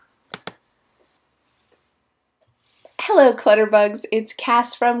Hello, Clutterbugs. It's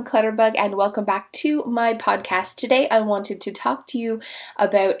Cass from Clutterbug, and welcome back to my podcast. Today, I wanted to talk to you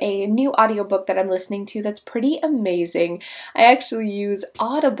about a new audiobook that I'm listening to that's pretty amazing. I actually use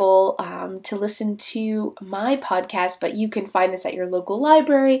Audible to listen to my podcast, but you can find this at your local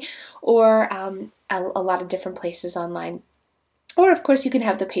library or a lot of different places online. Or, of course, you can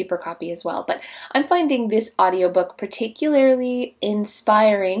have the paper copy as well. But I'm finding this audiobook particularly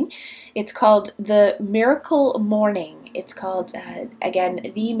inspiring. It's called The Miracle Morning. It's called,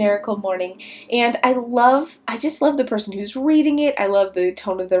 again, The Miracle Morning. And I just love the person who's reading it. I love the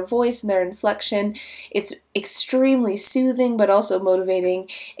tone of their voice and their inflection. It's extremely soothing, but also motivating.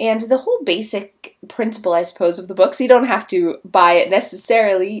 And the whole basic principle, I suppose, of the book, so you don't have to buy it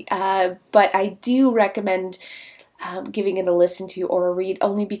necessarily, but I do recommend giving it a listen to or a read,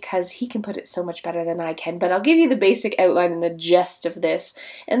 only because he can put it so much better than I can. But I'll give you the basic outline and the gist of this,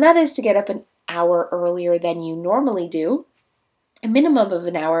 and that is to get up an hour earlier than you normally do, a minimum of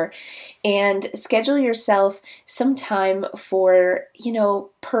an hour, and schedule yourself some time for,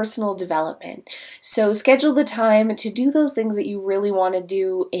 personal development. So schedule the time to do those things that you really want to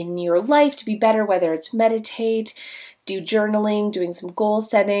do in your life to be better, whether it's meditate, do journaling, doing some goal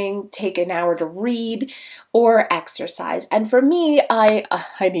setting, take an hour to read, or exercise. And for me, I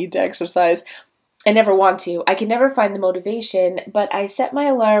need to exercise. I never want to. I can never find the motivation, but I set my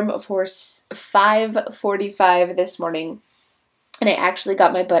alarm for 5:45 this morning. And I actually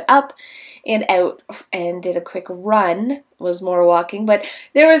got my butt up and out and did a quick run. Was more walking, but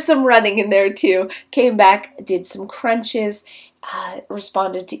there was some running in there too. Came back, did some crunches,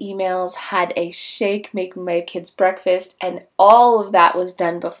 responded to emails, had a shake, making my kids breakfast, and all of that was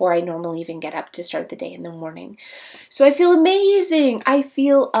done before I normally even get up to start the day in the morning. So I feel amazing.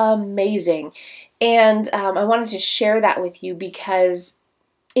 And I wanted to share that with you because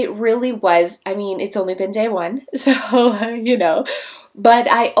it really was, it's only been day one, so, but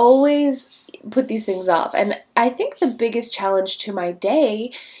I always put these things off. And I think the biggest challenge to my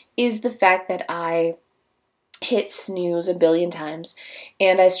day is the fact that I hit snooze a billion times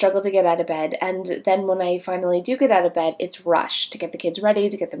and I struggle to get out of bed. And then when I finally do get out of bed, it's rush to get the kids ready,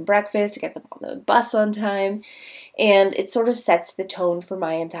 to get them breakfast, to get them on the bus on time. And it sort of sets the tone for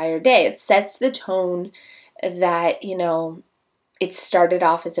my entire day. It sets the tone that, it started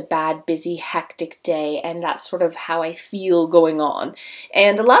off as a bad, busy, hectic day, and that's sort of how I feel going on.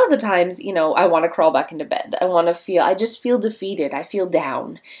 And a lot of the times, I want to crawl back into bed. I just feel defeated. I feel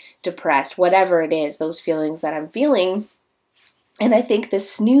down, depressed, whatever it is, those feelings that I'm feeling. And I think the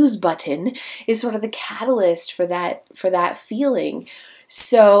snooze button is sort of the catalyst for that feeling.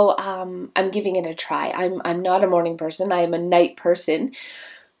 So I'm giving it a try. I'm not a morning person. I am a night person.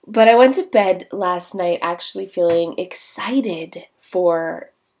 But I went to bed last night actually feeling excited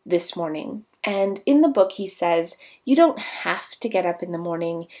for this morning. And in the book he says, you don't have to get up in the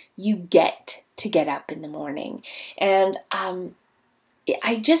morning, you get to get up in the morning. And I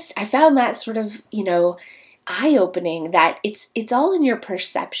found that sort of, eye-opening, that it's all in your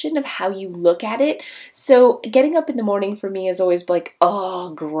perception of how you look at it. So getting up in the morning for me is always like,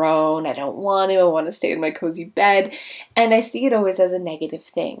 oh, groan, I want to stay in my cozy bed. And I see it always as a negative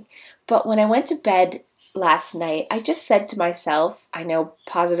thing. But when I went to bed last night, I just said to myself, I know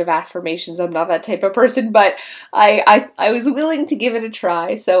positive affirmations, I'm not that type of person, but I was willing to give it a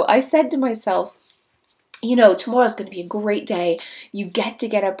try. So I said to myself, tomorrow's going to be a great day. You get to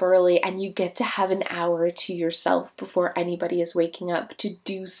get up early and you get to have an hour to yourself before anybody is waking up to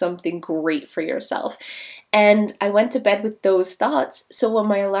do something great for yourself. And I went to bed with those thoughts. So when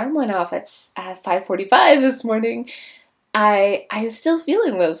my alarm went off at 5:45 this morning, I was still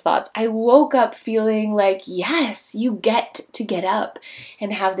feeling those thoughts. I woke up feeling like, yes, you get to get up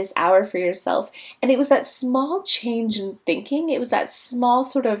and have this hour for yourself. And it was that small change in thinking. It was that small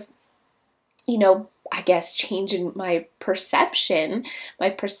sort of, change in my perception, my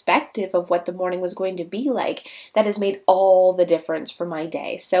perspective of what the morning was going to be like, that has made all the difference for my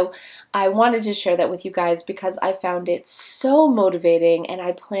day. So I wanted to share that with you guys because I found it so motivating, and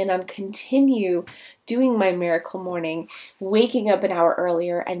I plan on continue doing my miracle morning, waking up an hour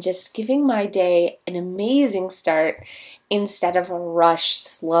earlier and just giving my day an amazing start instead of a rush,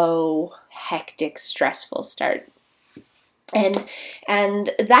 slow, hectic, stressful start. And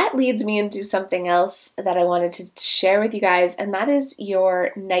that leads me into something else that I wanted to share with you guys, and that is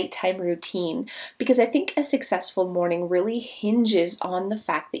your nighttime routine. Because I think a successful morning really hinges on the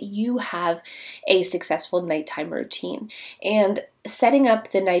fact that you have a successful nighttime routine. And setting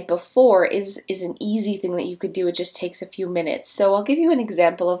up the night before is an easy thing that you could do. It just takes a few minutes. So I'll give you an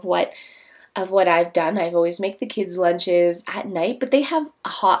example of what I've done. I've always make the kids lunches at night, but they have a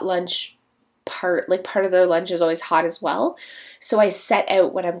hot lunch part of their lunch is always hot as well. So I set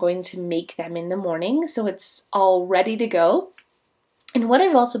out what I'm going to make them in the morning, so it's all ready to go. And what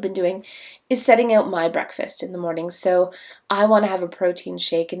I've also been doing is setting out my breakfast in the morning. So I want to have a protein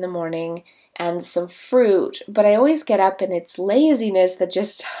shake in the morning and some fruit, but I always get up and it's laziness that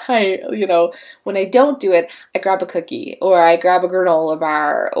just, when I don't do it, I grab a cookie or I grab a granola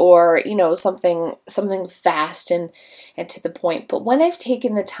bar or, something fast and to the point. But when I've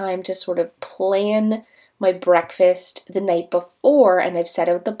taken the time to sort of plan my breakfast the night before and I've set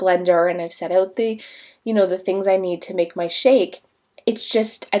out the blender and I've set out the things I need to make my shake, it's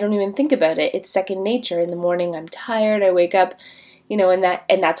just, I don't even think about it. It's second nature. In the morning, I'm tired. I wake up,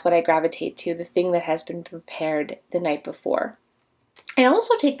 and that's what I gravitate to, the thing that has been prepared the night before. I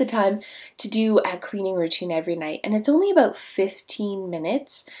also take the time to do a cleaning routine every night, and it's only about 15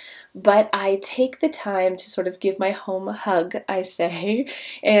 minutes, but I take the time to sort of give my home a hug, I say,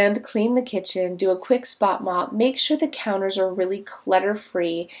 and clean the kitchen, do a quick spot mop, make sure the counters are really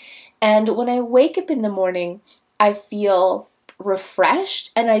clutter-free, and when I wake up in the morning, I feel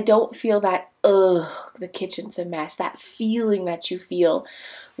refreshed and I don't feel that, the kitchen's a mess, that feeling that you feel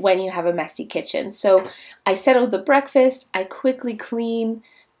when you have a messy kitchen. So I settle the breakfast, I quickly clean,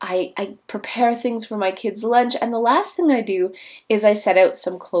 I prepare things for my kids' lunch, and the last thing I do is I set out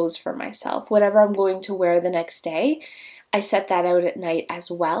some clothes for myself. Whatever I'm going to wear the next day, I set that out at night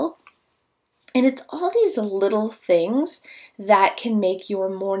as well. And it's all these little things that can make your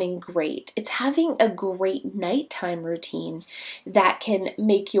morning great. It's having a great nighttime routine that can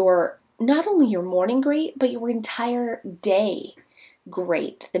make not only your morning great, but your entire day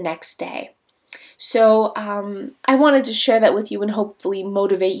great the next day. So I wanted to share that with you and hopefully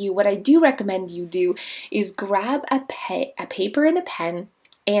motivate you. What I do recommend you do is grab a paper and a pen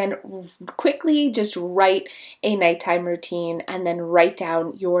and quickly just write a nighttime routine and then write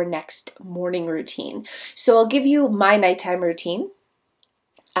down your next morning routine. So I'll give you my nighttime routine.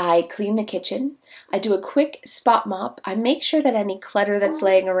 I clean the kitchen. I do a quick spot mop. I make sure that any clutter that's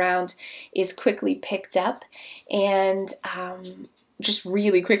laying around is quickly picked up and just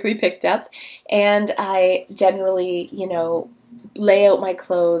really quickly picked up. And I generally, lay out my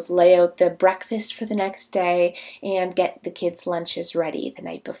clothes, lay out the breakfast for the next day, and get the kids' lunches ready the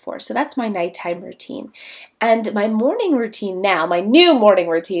night before. So that's my nighttime routine. And my morning routine now, my new morning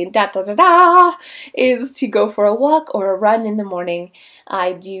routine, is to go for a walk or a run in the morning.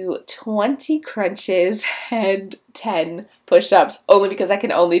 I do 20 crunches and 10 push-ups, only because I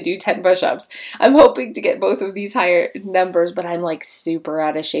can only do 10 push-ups. I'm hoping to get both of these higher numbers, but I'm super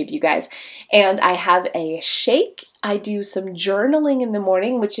out of shape, you guys. And I have a shake. I do some journaling in the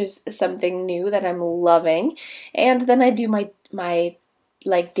morning, which is something new that I'm loving. And then I do my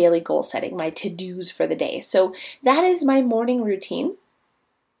daily goal setting, my to-dos for the day. So that is my morning routine.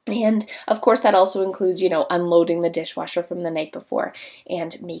 And of course that also includes, unloading the dishwasher from the night before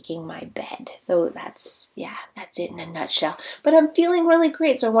and making my bed. So that's it in a nutshell. But I'm feeling really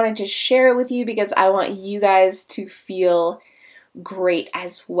great, so I wanted to share it with you because I want you guys to feel great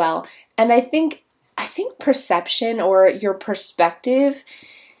as well. And I think perception or your perspective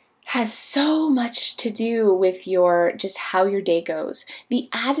has so much to do with just how your day goes. The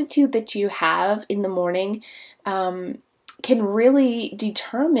attitude that you have in the morning can really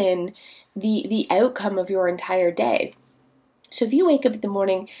determine the outcome of your entire day. So if you wake up in the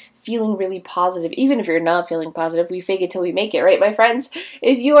morning feeling really positive, even if you're not feeling positive, we fake it till we make it, right, my friends?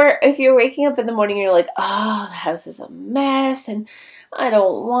 If you're waking up in the morning and you're like, oh, the house is a mess and I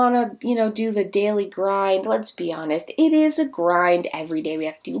don't want to, do the daily grind. Let's be honest. It is a grind every day. We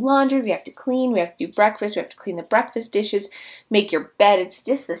have to do laundry. We have to clean. We have to do breakfast. We have to clean the breakfast dishes, make your bed. It's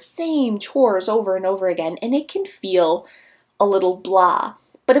just the same chores over and over again. And it can feel a little blah.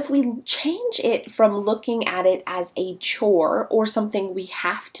 But if we change it from looking at it as a chore or something we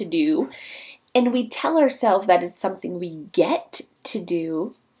have to do, and we tell ourselves that it's something we get to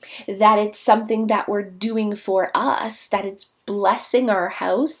do, that it's something that we're doing for us, that it's blessing our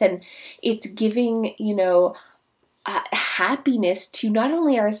house and it's giving, happiness to not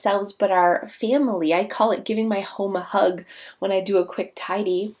only ourselves but our family. I call it giving my home a hug when I do a quick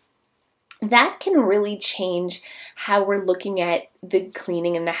tidy. That can really change how we're looking at the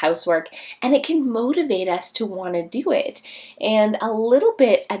cleaning and the housework, and it can motivate us to want to do it. And a little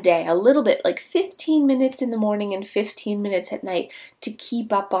bit a day, like 15 minutes in the morning and 15 minutes at night to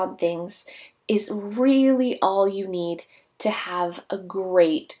keep up on things is really all you need to have a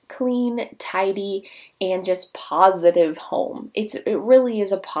great, clean, tidy, and just positive home. It really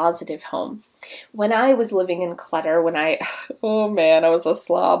is a positive home. When I was living in clutter, I was a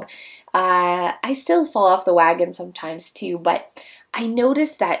slob. I still fall off the wagon sometimes too, but I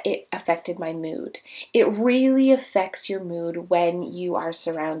noticed that it affected my mood. It really affects your mood when you are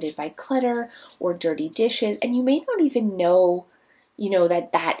surrounded by clutter or dirty dishes, and you may not even know,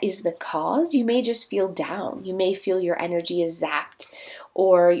 that is the cause. You may just feel down. You may feel your energy is zapped,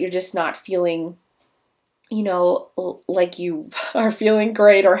 or you're just not feeling, like you are feeling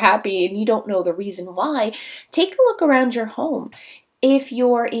great or happy, and you don't know the reason why. Take a look around your home. If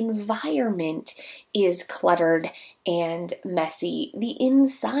your environment is cluttered and messy, the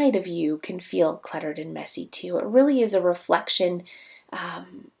inside of you can feel cluttered and messy too. It really is a reflection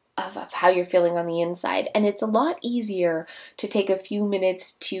of how you're feeling on the inside. And it's a lot easier to take a few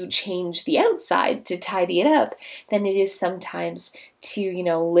minutes to change the outside, to tidy it up, than it is sometimes to,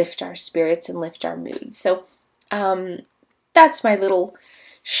 lift our spirits and lift our mood. So that's my little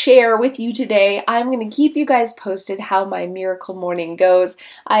share with you today. I'm going to keep you guys posted how my miracle morning goes.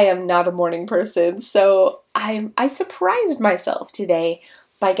 I am not a morning person, so I surprised myself today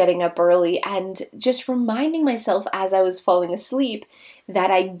by getting up early and just reminding myself as I was falling asleep that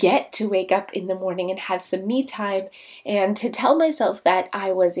I get to wake up in the morning and have some me time, and to tell myself that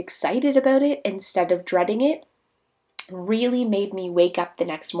I was excited about it instead of dreading it really made me wake up the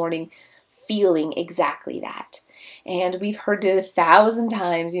next morning feeling exactly that. And we've heard it 1,000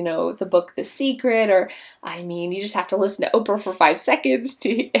 times, the book The Secret, or you just have to listen to Oprah for 5 seconds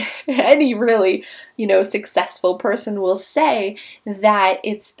to any really, successful person will say that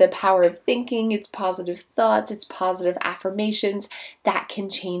it's the power of thinking, it's positive thoughts, it's positive affirmations that can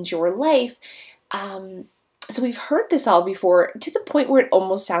change your life. So we've heard this all before, to the point where it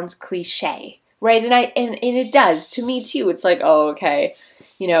almost sounds cliche, right? And it does to me too. It's like, oh, okay,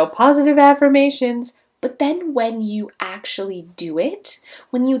 positive affirmations. But then when you actually do it,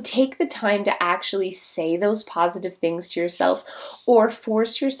 when you take the time to actually say those positive things to yourself, or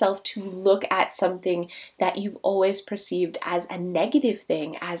force yourself to look at something that you've always perceived as a negative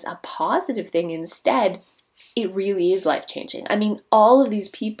thing, as a positive thing instead, it really is life-changing. All of these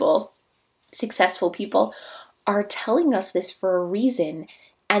people, successful people, are telling us this for a reason,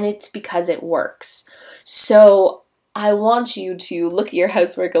 and it's because it works. So I want you to look at your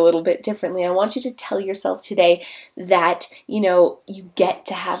housework a little bit differently. I want you to tell yourself today that, you get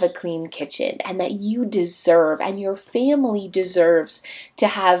to have a clean kitchen, and that you deserve, and your family deserves, to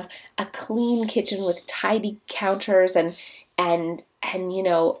have a clean kitchen with tidy counters and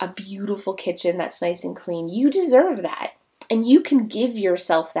a beautiful kitchen that's nice and clean. You deserve that. And you can give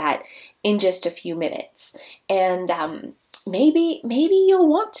yourself that in just a few minutes. And maybe you'll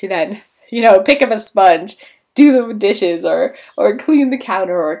want to then, pick up a sponge, do the dishes, or clean the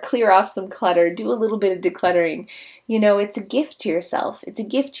counter, or clear off some clutter, do a little bit of decluttering. It's a gift to yourself. It's a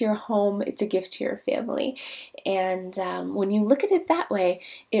gift to your home. It's a gift to your family. And when you look at it that way,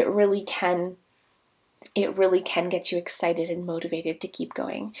 it really can get you excited and motivated to keep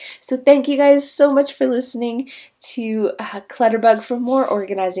going. So thank you guys so much for listening to Clutterbug. For more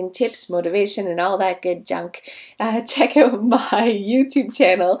organizing tips, motivation, and all that good junk, check out my YouTube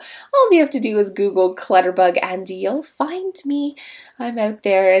channel. All you have to do is Google Clutterbug and you'll find me. I'm out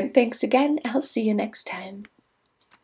there, and thanks again. I'll see you next time.